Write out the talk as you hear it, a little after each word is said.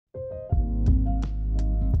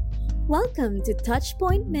Welcome to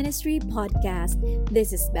Touchpoint Ministry Podcast.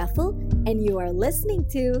 This is Bethel, and you are listening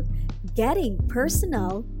to Getting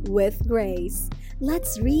Personal with Grace.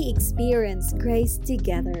 Let's re-experience grace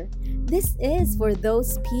together. This is for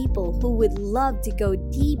those people who would love to go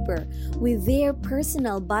deeper with their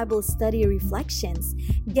personal Bible study reflections,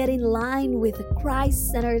 get in line with a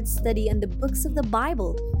Christ-centered study on the books of the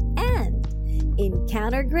Bible, and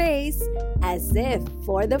encounter grace as if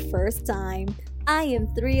for the first time. I am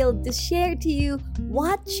thrilled to share to you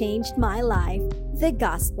what changed my life, the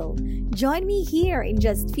gospel. Join me here in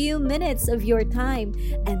just few minutes of your time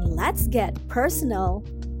and let's get personal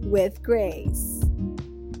with grace.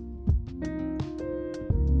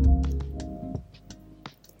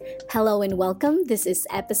 Hello and welcome. This is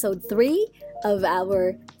episode 3 of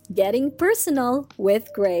our Getting Personal with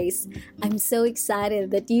Grace. I'm so excited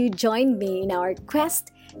that you joined me in our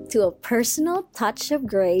quest to a personal touch of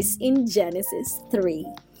grace in Genesis 3.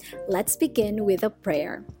 Let's begin with a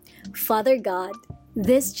prayer. Father God,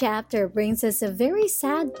 this chapter brings us a very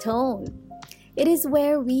sad tone. It is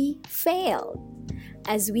where we failed.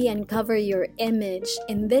 As we uncover your image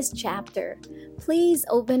in this chapter, please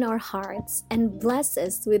open our hearts and bless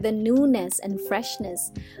us with the newness and freshness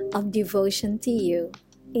of devotion to you.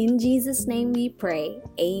 In Jesus' name we pray.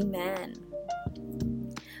 Amen.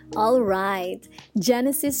 All right,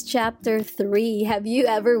 Genesis chapter 3. Have you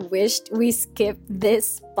ever wished we skipped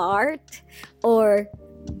this part? Or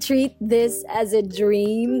treat this as a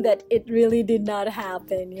dream that it really did not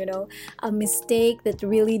happen, a mistake that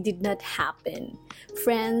really did not happen?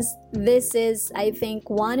 Friends, this is, I think,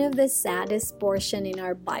 one of the saddest portion in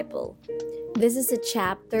our Bible. This is a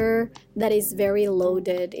chapter that is very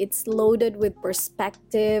loaded. It's loaded with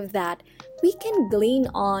perspective that we can glean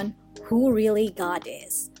on who really God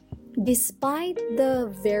is. Despite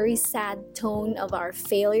the very sad tone of our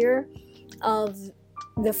failure, of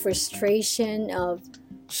the frustration of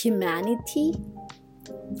humanity,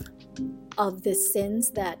 of the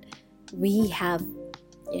sins that we have,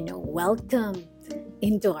 welcomed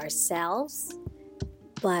into ourselves,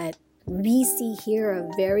 but we see here a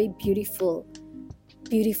very beautiful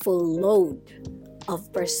load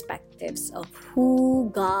of perspectives of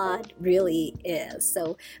who God really is.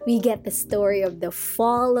 So we get the story of the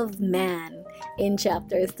fall of man in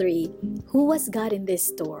chapter 3. Who was God in this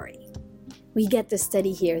story? We get to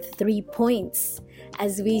study here 3 points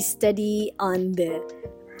as we study on the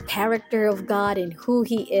character of God and who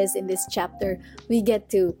He is in this chapter. We get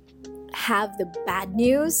to have the bad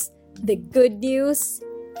news, the good news,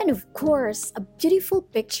 and of course, a beautiful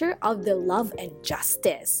picture of the love and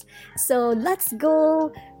justice. So let's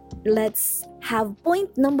go. Let's have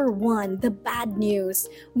point number 1, the bad news.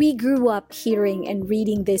 We grew up hearing and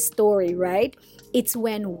reading this story, right? It's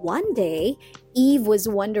when one day Eve was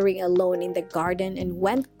wandering alone in the garden and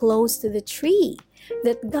went close to the tree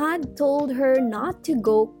that God told her not to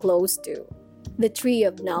go close to, the tree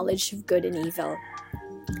of knowledge of good and evil.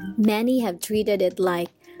 Many have treated it like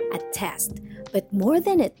a test, but more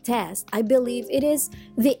than a test, I believe it is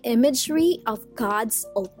the imagery of God's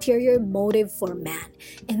ulterior motive for man,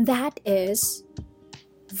 and that is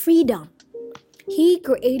freedom. He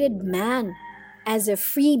created man as a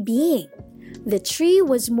free being. The tree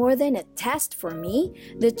was more than a test for me.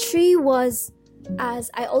 The tree was,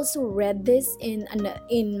 as I also read this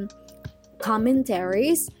in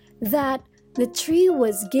commentaries, that the tree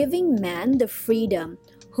was giving man the freedom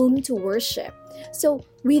whom to worship. So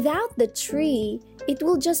without the tree, it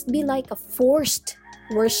will just be like a forced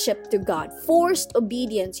worship to God, forced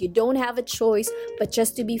obedience. You don't have a choice but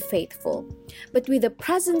just to be faithful. But with the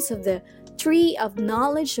presence of the tree of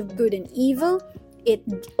knowledge of good and evil,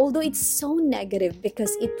 although it's so negative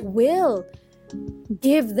because it will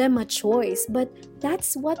give them a choice, but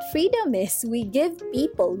that's what freedom is. We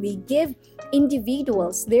give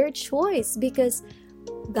individuals their choice because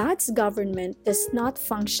God's government does not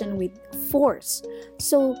function with force.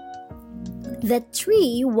 So the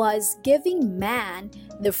tree was giving man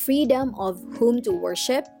the freedom of whom to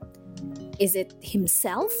worship. Is it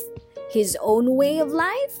himself, his own way of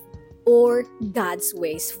life, or God's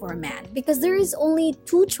ways for man? Because there is only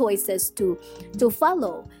 2 choices to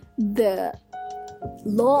follow. The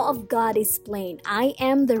law of God is plain. I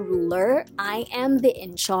am the ruler. I am the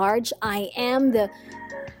in charge. I am the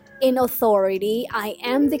in authority. I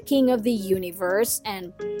am the king of the universe,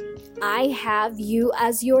 and I have you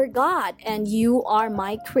as your God, and you are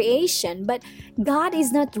my creation. But God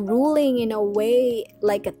is not ruling in a way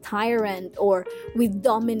like a tyrant or with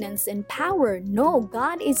dominance and power. No,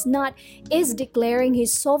 God is declaring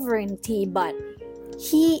His sovereignty, but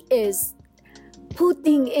He is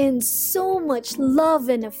putting in so much love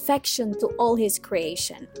and affection to all His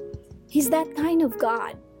creation. He's that kind of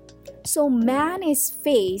God. So man is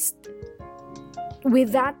faced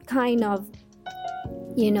with that kind of,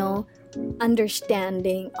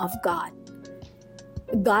 understanding of God.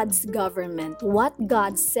 God's government. What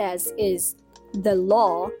God says is the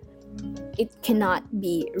law. It cannot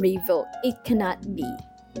be revoked. It cannot be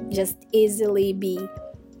just easily be,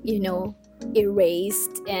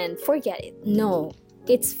 erased and forget it. No,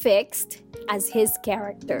 it's fixed as His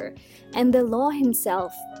character. And the law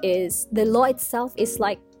itself is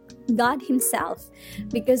like God Himself,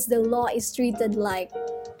 because the law is treated like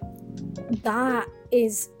God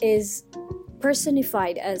is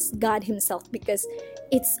personified as God Himself, because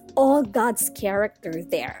it's all God's character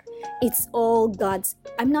there. It's all God's.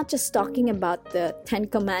 I'm not just talking about the 10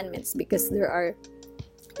 Commandments, because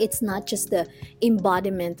it's not just the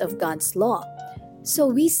embodiment of God's law. So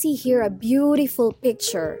we see here a beautiful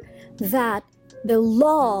picture that the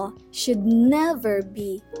law should never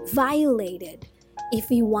be violated if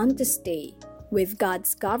we want to stay with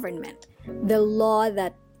God's government. The law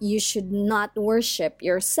that you should not worship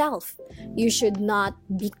yourself. You should not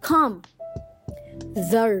become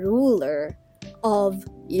the ruler of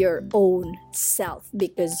your own self,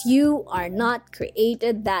 because you are not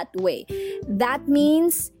created that way. That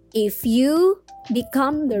means if you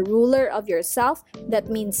become the ruler of yourself, that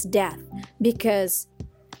means death, because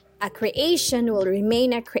a creation will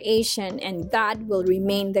remain a creation and God will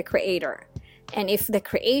remain the creator. And if the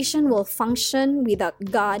creation will function without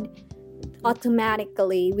God,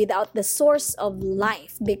 automatically without the source of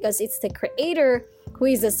life, because it's the creator who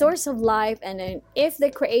is the source of life, and then if the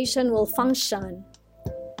creation will function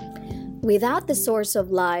without the source of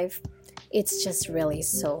life, it's just really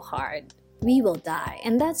so hard. We will die.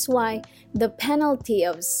 And that's why the penalty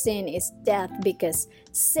of sin is death, because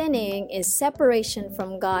sinning is separation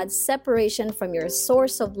from God, separation from your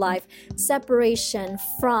source of life, separation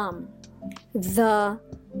from the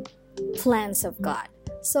plans of God.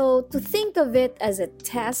 So to think of it as a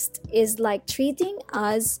test is like treating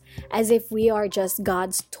us as if we are just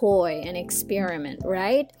God's toy and experiment,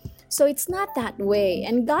 right? So it's not that way.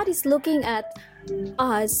 And God is looking at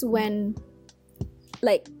us when,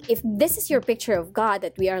 like, if this is your picture of God,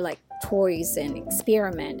 that we are like toys and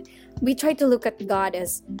experiment, we try to look at God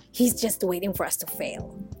as He's just waiting for us to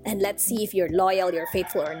fail. And let's see if you're loyal, you're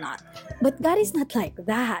faithful or not. But God is not like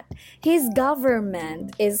that. His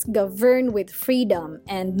government is governed with freedom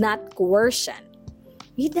and not coercion.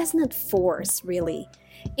 He does not force, really.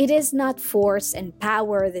 It is not force and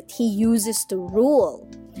power that He uses to rule.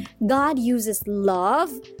 God uses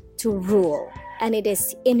love to rule. And it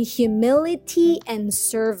is in humility and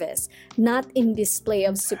service, not in display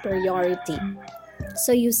of superiority.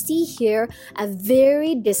 So you see here a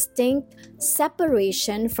very distinct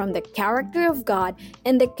separation from the character of God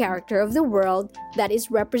and the character of the world that is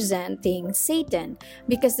representing Satan.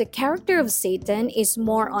 Because the character of Satan is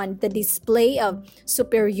more on the display of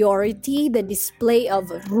superiority, the display of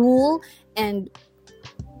rule and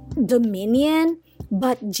dominion.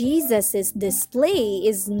 But Jesus' display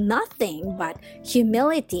is nothing but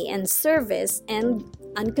humility and service and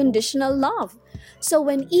unconditional love. So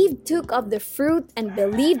when Eve took of the fruit and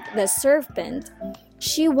believed the serpent,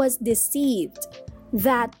 she was deceived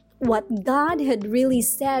that what God had really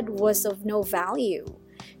said was of no value.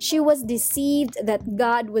 She was deceived that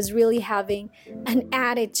God was really having an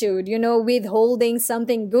attitude, withholding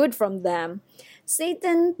something good from them.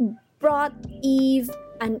 Satan brought Eve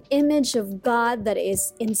an image of God that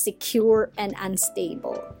is insecure and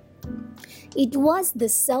unstable. It was the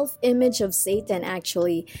self-image of Satan,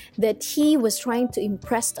 actually, that he was trying to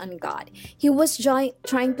impress on God. He was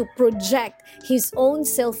trying to project his own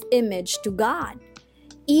self-image to God.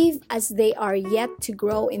 Eve, as they are yet to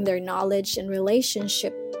grow in their knowledge and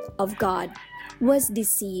relationship of God, was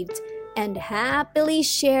deceived and happily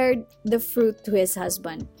shared the fruit to his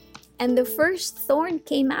husband. And the first thorn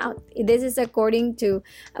came out. This is according to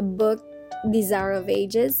a book, Desire of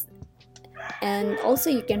Ages. And also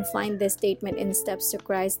you can find this statement in Steps to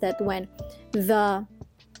Christ, that when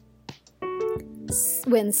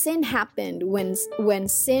sin happened, when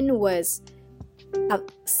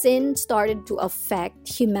sin started to affect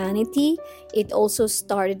humanity, it also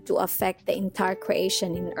started to affect the entire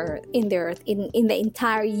creation in the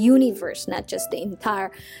entire universe, not just the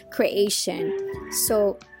entire creation.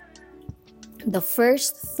 So the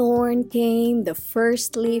first thorn came, the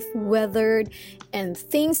first leaf withered, and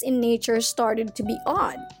things in nature started to be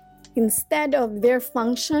odd. Instead of their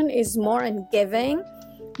function is more on giving,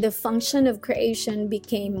 the function of creation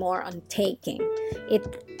became more on taking.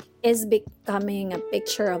 It is becoming a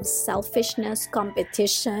picture of selfishness,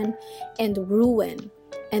 competition, and ruin.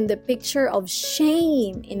 and the picture of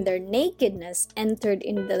shame in their nakedness entered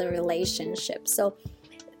into the relationship. So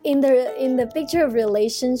in the picture of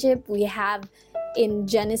relationship, we have in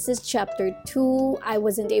Genesis chapter 2, I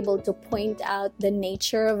wasn't able to point out the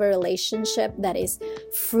nature of a relationship that is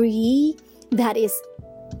free, that is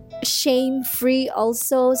shame-free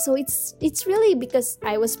also. So it's really because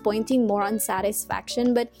I was pointing more on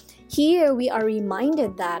satisfaction, but here we are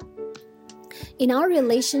reminded that in our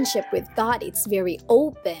relationship with God, it's very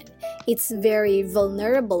open. It's very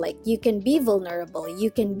vulnerable. Like you can be vulnerable.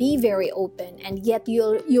 You can be very open, and yet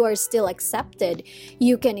you are still accepted.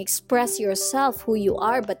 You can express yourself who you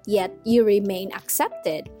are, but yet you remain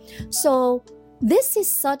accepted. So this is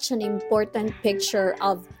such an important picture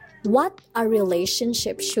of what a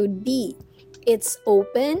relationship should be. It's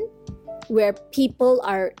open, where people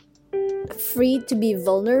are free to be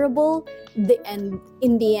vulnerable, and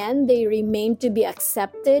in the end they remain to be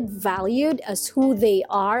accepted, valued as who they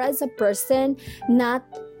are as a person, not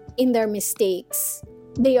in their mistakes.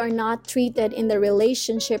 They are not treated in the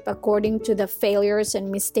relationship according to the failures and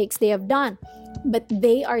mistakes they have done, but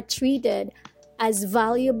they are treated as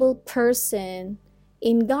valuable person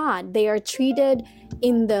in God. They are treated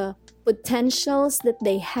in the potentials that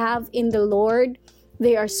they have in the Lord.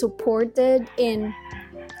 They are supported in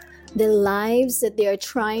the lives that they are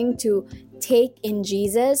trying to take in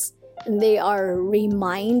Jesus. They are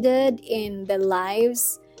reminded in the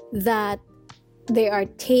lives that they are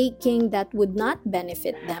taking that would not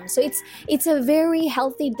benefit them. So it's a very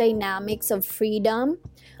healthy dynamics of freedom,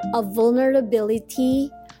 of vulnerability,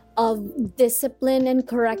 of discipline and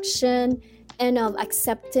correction, and of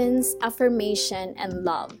acceptance, affirmation, and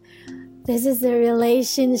love. This is the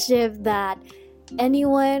relationship that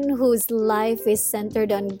anyone whose life is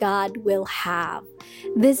centered on God will have.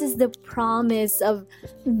 This is the promise of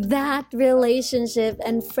that relationship.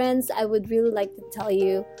 And friends, I would really like to tell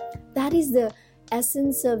you, that is the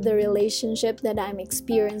essence of the relationship that I'm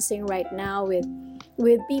experiencing right now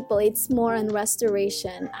with people. It's more on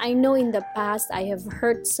restoration. I know in the past I have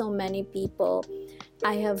hurt so many people.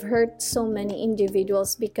 I have hurt so many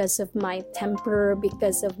individuals because of my temper,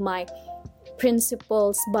 because of my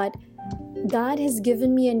principles, but God has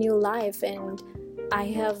given me a new life, and I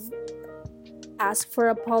have asked for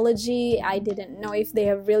apology. I didn't know if they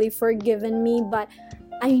have really forgiven me, but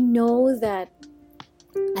I know that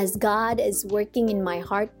as God is working in my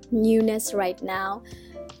heart newness right now,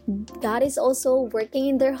 God is also working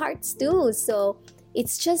in their hearts too. So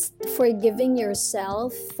it's just forgiving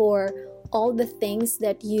yourself for all the things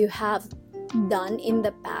that you have done in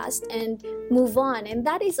the past and move on. And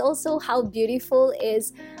that is also how beautiful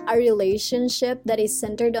is a relationship that is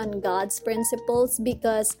centered on God's principles,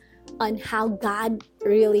 because on how God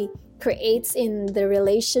really creates in the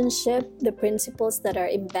relationship, the principles that are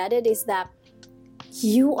embedded is that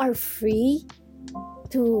you are free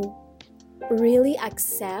to really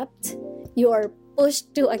accept, you are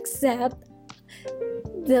pushed to accept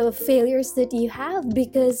the failures that you have,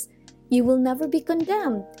 because you will never be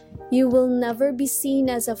condemned. You will never be seen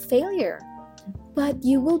as a failure, but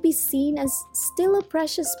you will be seen as still a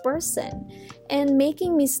precious person. And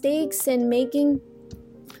making mistakes and making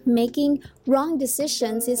wrong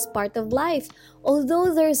decisions is part of life.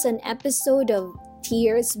 Although there's an episode of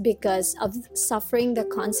tears because of suffering the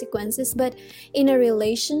consequences, but in a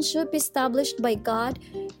relationship established by God,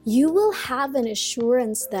 you will have an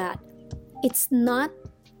assurance that it's not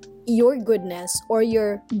your goodness or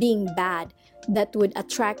your being bad that would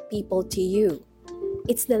attract people to you.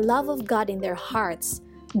 It's the love of God in their hearts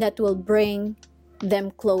that will bring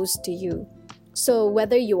them close to you. So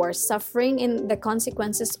whether you are suffering in the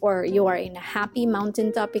consequences or you are in a happy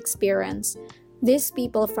mountaintop experience, these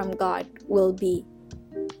people from God will be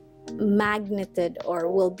magneted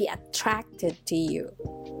or will be attracted to you.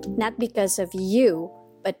 Not because of you,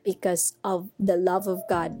 but because of the love of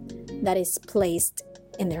God that is placed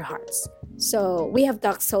in their hearts. So we have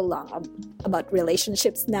talked so long about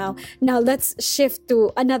relationships now. Now let's shift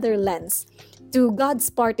to another lens, to God's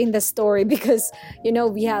part in the story, because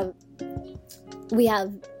we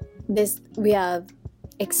have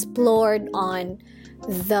explored on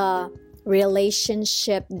the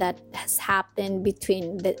relationship that has happened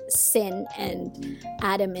between the sin and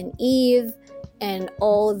Adam and Eve and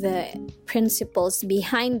all the principles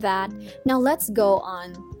behind that. Now let's go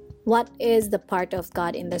on. What is the part of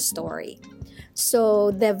God in the story?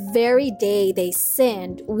 So the very day they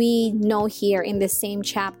sinned, we know here in the same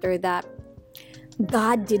chapter that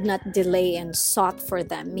God did not delay and sought for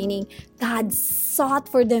them, meaning God sought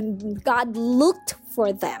for them, God looked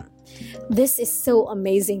for them. This is so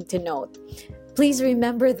amazing to note. Please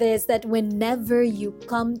remember this, that whenever you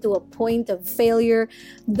come to a point of failure,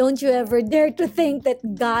 don't you ever dare to think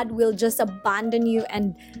that God will just abandon you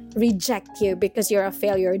and reject you because you're a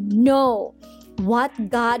failure. No. What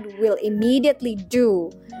God will immediately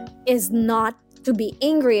do is not to be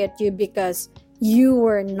angry at you because you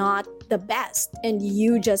were not the best and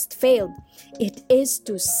you just failed. It is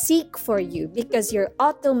to seek for you, because your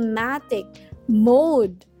automatic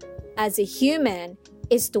mode as a human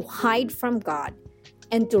is to hide from God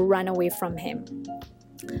and to run away from Him.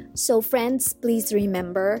 So friends, please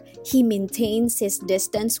remember, He maintains His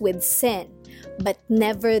distance with sin, but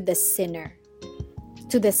never the sinner.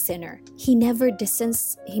 To the sinner. He never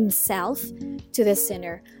distances Himself to the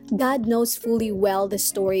sinner. God knows fully well the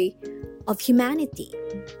story of humanity.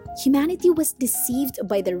 Humanity was deceived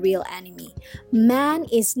by the real enemy. Man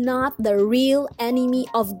is not the real enemy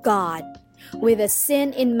of God. With a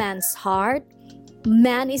sin in man's heart,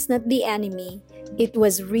 man is not the enemy. It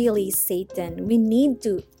was really Satan. We need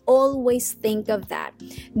to always think of that.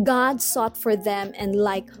 God sought for them, and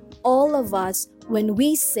like all of us, when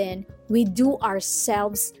we sin, we do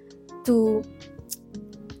ourselves to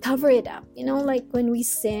cover it up. Like when we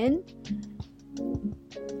sin,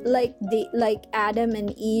 like Adam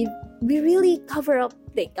and Eve, we really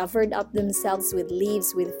they covered up themselves with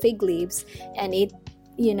leaves, with fig leaves, and it,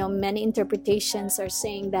 many interpretations are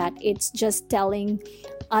saying that it's just telling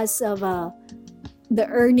us of the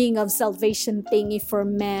earning of salvation thingy for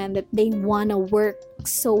man, that they want to work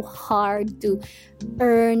so hard to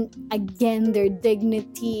earn again their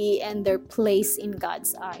dignity and their place in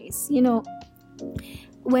God's eyes.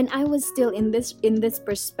 When I was still in this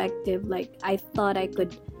perspective, like I thought I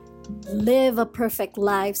could live a perfect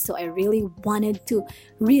life, so I really wanted to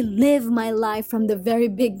relive my life from the very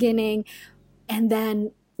beginning, and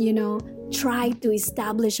then try to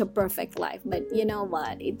establish a perfect life. But you know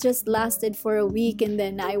what? It just lasted for a week, and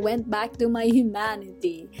then I went back to my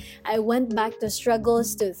humanity. I went back to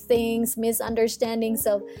struggles, to things, misunderstandings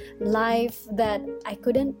of life that I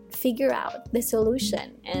couldn't figure out the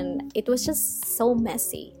solution. And it was just so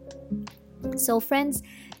messy. So friends,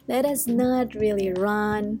 let us not really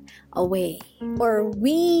run away. Or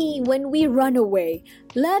when we run away,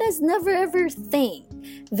 let us never ever think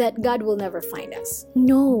that God will never find us.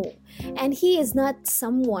 No. And He is not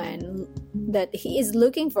someone that He is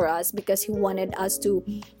looking for us because He wanted us to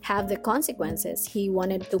have the consequences. He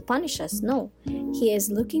wanted to punish us. No. He is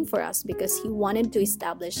looking for us because He wanted to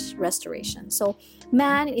establish restoration. So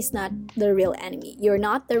man is not the real enemy. You're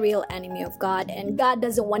not the real enemy of God, and God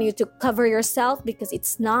doesn't want you to cover yourself because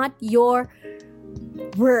it's not your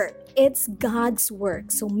work. It's God's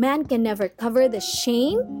work. So man can never cover the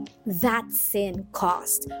shame that sin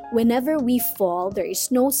caused. Whenever we fall, there is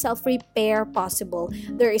no self-repair possible.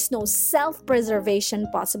 There is no self-preservation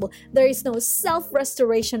possible. There is no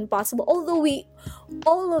self-restoration possible. Although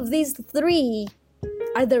all of these three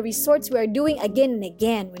are the resorts we are doing again and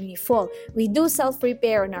again when we fall. We do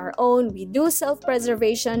self-repair on our own. We do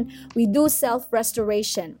self-preservation. We do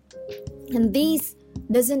self-restoration. And these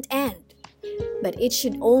doesn't end. But it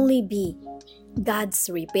should only be God's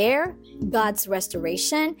repair, God's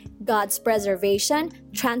restoration, God's preservation,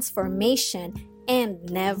 transformation, and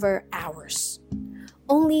never ours.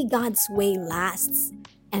 Only God's way lasts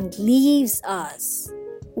and leaves us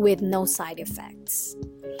with no side effects.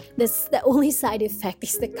 The only side effect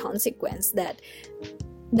is the consequence that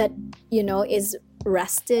is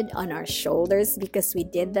rested on our shoulders because we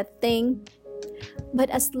did that thing. But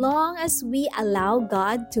as long as we allow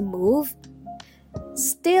God to move,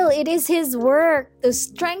 still it is His work to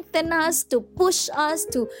strengthen us, to push us,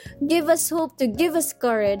 to give us hope, to give us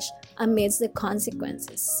courage amidst the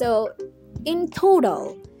consequences. So in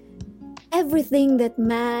total, everything that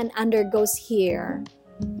man undergoes here,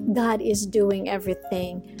 God is doing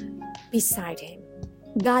everything beside him.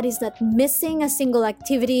 God is not missing a single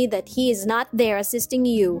activity, that He is not there assisting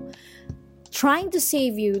you, trying to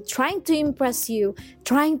save you, trying to impress you,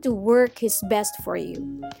 trying to work His best for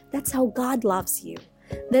you. That's how God loves you.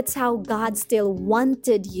 That's how God still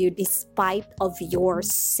wanted you despite of your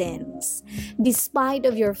sins, despite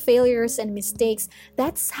of your failures and mistakes.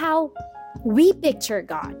 That's how we picture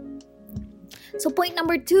God. So point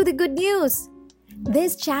number 2, the good news.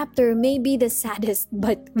 This chapter may be the saddest,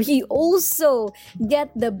 but we also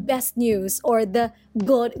get the best news, or the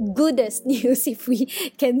goodest news, if we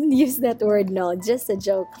can use that word. No, just a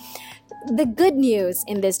joke. The good news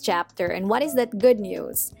in this chapter. And what is that good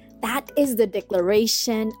news? That is the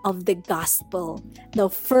declaration of the gospel, the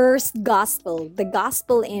first gospel. The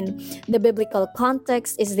gospel in the biblical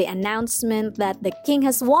context is the announcement that the king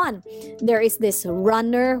has won. There is this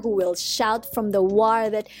runner who will shout from the war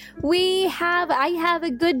that I have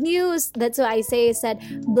a good news. That's why Isaiah said,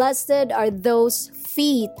 blessed are those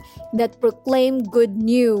feet that proclaim good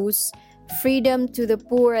news, freedom to the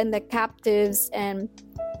poor and the captives, and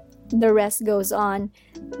the rest goes on.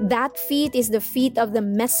 That feet is the feet of the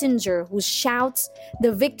messenger who shouts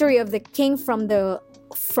the victory of the king from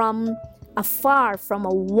afar, from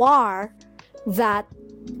a war, that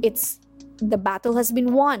the battle has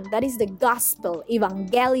been won. That is the gospel,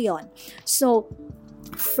 evangelion. So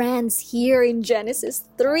friends, here in Genesis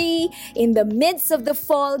 3, in the midst of the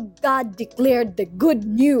fall, God declared the good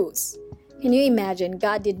news. Can you imagine?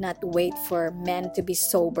 God did not wait for men to be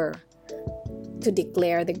sober to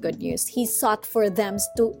declare the good news. He sought for God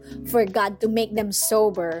to make them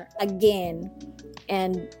sober again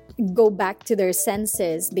and go back to their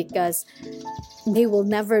senses, because they will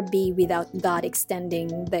never be without God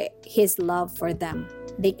extending His love for them.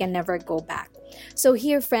 They can never go back. So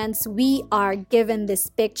here, friends, we are given this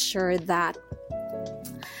picture that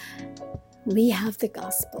we have the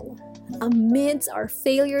gospel. Amidst our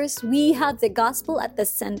failures, we have the gospel at the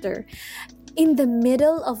center. In the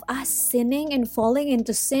middle of us sinning and falling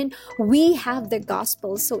into sin, we have the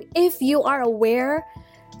gospel. So if you are aware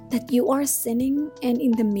that you are sinning and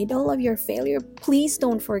in the middle of your failure, please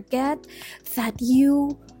don't forget that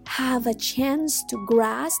you have a chance to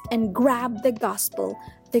grasp and grab the gospel,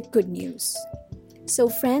 the good news. So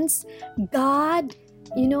friends, God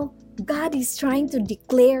is trying to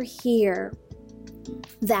declare here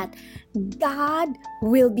that God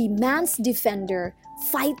will be man's defender,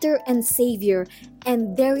 fighter, and savior,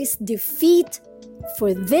 and there is defeat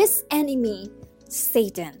for this enemy,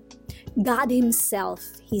 Satan. God himself,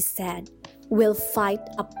 he said, will fight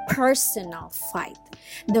a personal fight.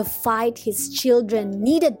 The fight his children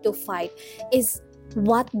needed to fight is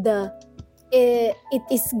it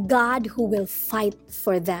is God who will fight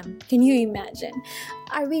for them. Can you imagine?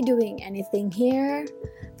 Are we doing anything here?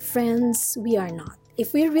 Friends, we are not.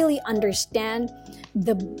 If we really understand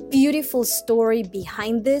the beautiful story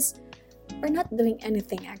behind this, we're not doing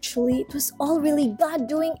anything actually. It was all really God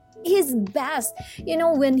doing His best.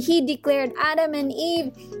 When He declared Adam and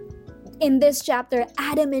Eve in this chapter,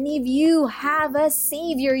 Adam and Eve, you have a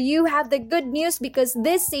Savior. You have the good news, because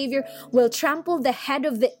this Savior will trample the head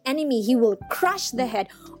of the enemy. He will crush the head.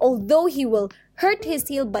 Although He will hurt his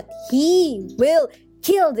heel, but He will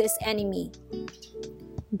kill this enemy.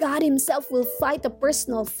 God Himself will fight a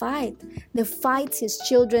personal fight, the fights His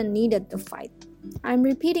children needed to fight. I'm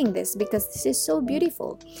repeating this because this is so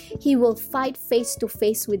beautiful. He will fight face to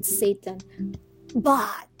face with Satan,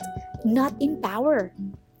 but not in power,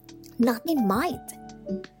 not in might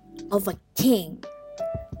of a king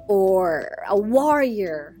or a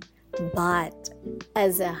warrior, but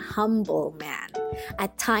as a humble man, a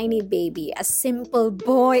tiny baby, a simple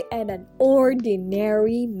boy, and an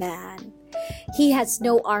ordinary man. He has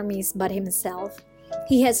no armies but himself.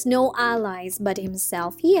 He has no allies but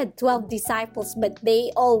himself. He had 12 disciples, but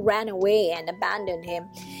they all ran away and abandoned him.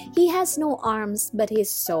 He has no arms but his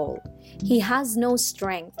soul. He has no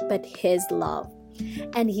strength but his love.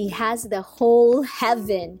 And he has the whole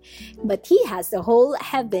heaven,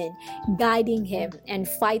 guiding him and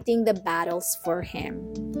fighting the battles for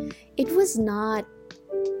him. It was not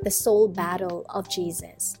the sole battle of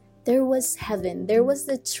Jesus. There was heaven, there was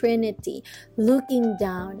the Trinity looking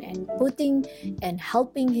down and putting and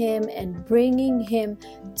helping him and bringing him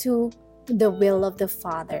to the will of the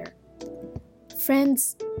Father.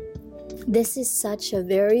 Friends, this is such a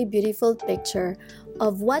very beautiful picture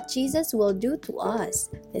of what Jesus will do to us.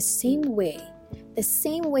 The same way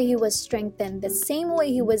He was strengthened, the same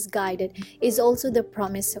way He was guided is also the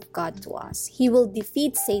promise of God to us. He will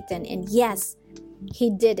defeat Satan, and yes,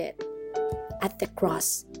 He did it at the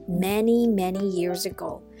cross many, many years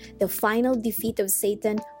ago. The final defeat of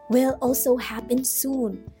Satan will also happen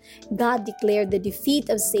soon. God declared the defeat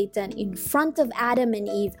of Satan in front of Adam and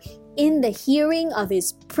Eve in the hearing of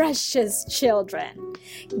His precious children.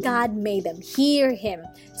 God made them hear Him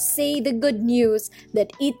say the good news,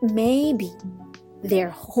 that it may be their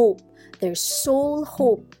hope, their sole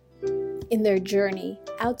hope in their journey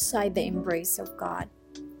outside the embrace of God.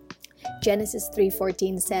 Genesis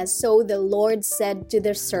 3:14 says, "So the Lord said to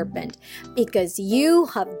the serpent, because you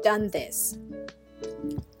have done this,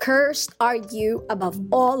 cursed are you above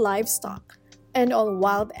all livestock and all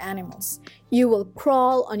wild animals. You will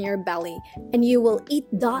crawl on your belly, and you will eat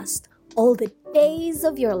dust all the days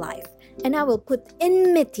of your life. And I will put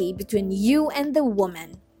enmity between you and the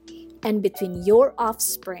woman, and between your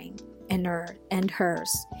offspring and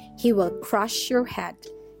hers. He will crush your head,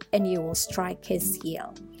 and you will strike his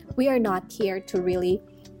heel. We are not here to really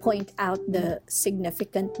point out the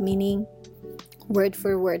significant meaning, word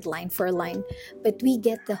for word, line for line, but we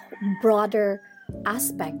get the broader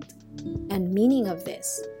aspect and meaning of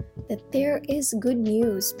this, that there is good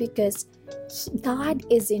news because God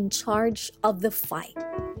is in charge of the fight.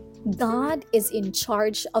 God is in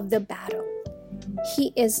charge of the battle.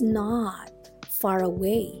 He is not far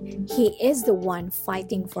away. He is the one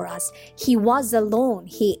fighting for us. He was alone.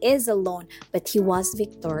 He is alone, but he was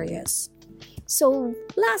victorious. So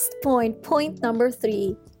last point number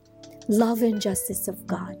 3, love and justice of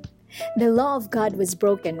God. The law of God was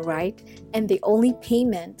broken, right? And the only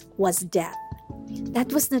payment was death.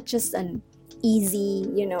 That was not just an easy,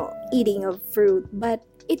 eating of fruit, but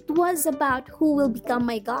it was about who will become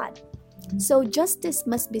my God. So justice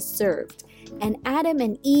must be served, and Adam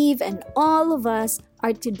and Eve and all of us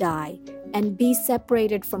are to die and be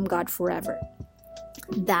separated from God forever.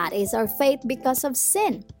 That is our fate because of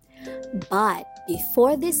sin. But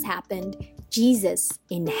before this happened, Jesus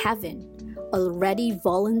in heaven already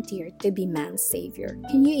volunteered to be man's savior.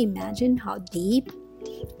 Can you imagine how deep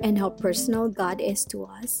and how personal God is to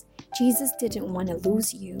us? Jesus didn't want to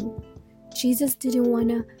lose you. Jesus didn't want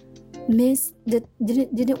to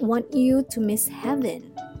didn't want you to miss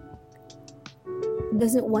heaven.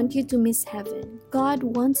 Doesn't want you to miss heaven. God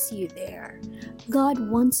wants you there. God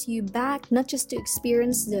wants you back, not just to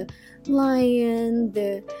experience the lion,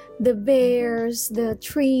 the bears, the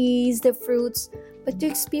trees, the fruits, but to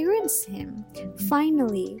experience Him.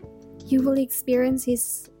 Finally, you will experience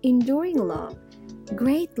His enduring love,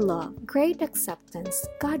 great acceptance.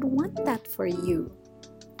 God wants that for you.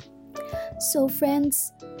 So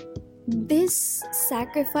friends, this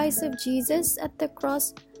sacrifice of Jesus at the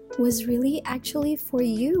cross was really actually for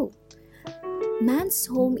you. Man's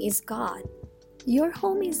home is God. Your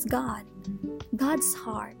home is God, God's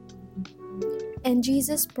heart. And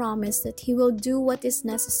Jesus promised that He will do what is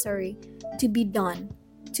necessary to be done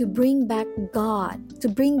to bring back God, to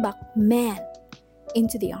bring back man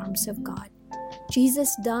into the arms of God.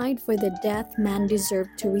 Jesus died for the death man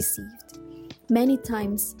deserved to receive. Many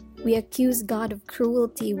times, we accuse God of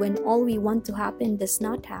cruelty when all we want to happen does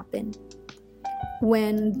not happen.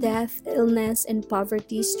 When death, illness, and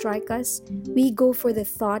poverty strike us, we go for the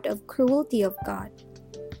thought of cruelty of God.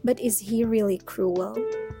 But is He really cruel?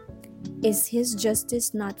 Is His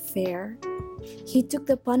justice not fair? He took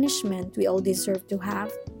the punishment we all deserve to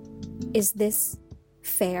have. Is this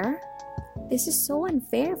fair? This is so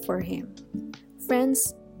unfair for Him.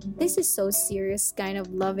 Friends, this is so serious kind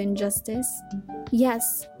of love and justice.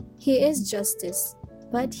 Yes, He is justice,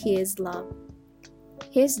 but He is love.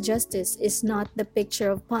 His justice is not the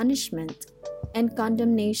picture of punishment and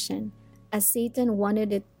condemnation as Satan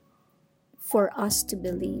wanted it for us to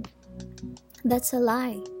believe. That's a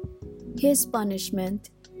lie. His punishment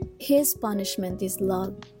is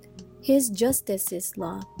love. His justice is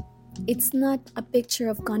love. It's not a picture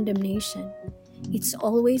of condemnation. It's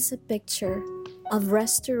always a picture of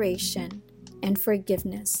restoration and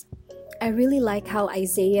forgiveness. I really like how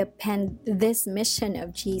Isaiah penned this mission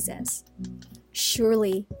of Jesus.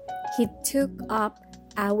 Surely He took up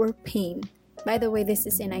our pain. By the way, this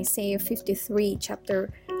is in Isaiah 53, chapter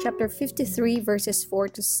 53, verses 4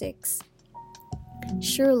 to 6.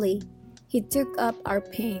 Surely He took up our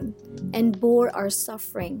pain and bore our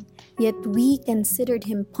suffering, yet we considered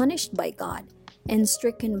Him punished by God and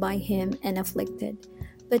stricken by Him and afflicted.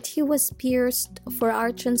 But He was pierced for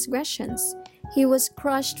our transgressions. He was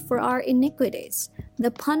crushed for our iniquities.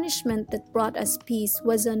 The punishment that brought us peace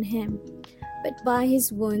was on Him, but by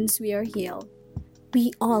His wounds we are healed.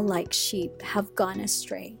 We all like sheep have gone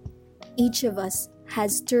astray. Each of us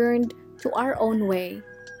has turned to our own way,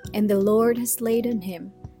 and the Lord has laid on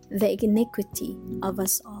Him the iniquity of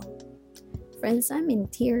us all. Friends, I'm in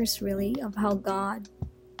tears really of how God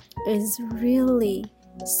is really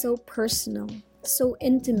so personal, so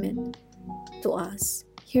intimate to us.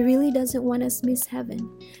 He really doesn't want us miss heaven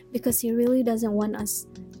because He really doesn't want us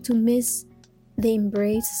to miss the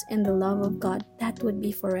embrace and the love of God. That would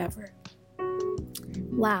be forever.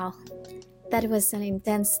 Wow, that was an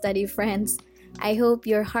intense study, friends. I hope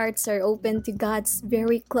your hearts are open to God's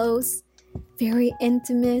very close, very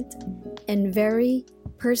intimate, and very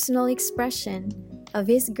personal expression of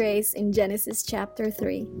His grace in Genesis chapter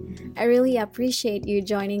 3. I really appreciate you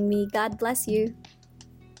joining me. God bless you.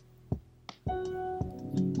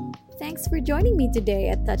 Thanks for joining me today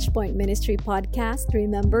at Touchpoint Ministry Podcast.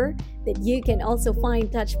 Remember that you can also find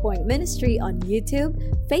Touchpoint Ministry on YouTube,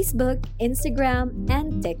 Facebook, Instagram,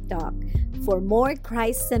 and TikTok. for more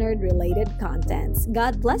Christ-centered related contents.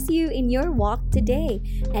 God bless you in your walk today,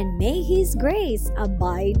 and may His grace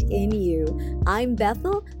abide in you. I'm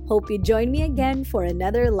Bethel. Hope you join me again for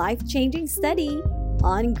another life-changing study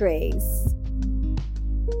on grace.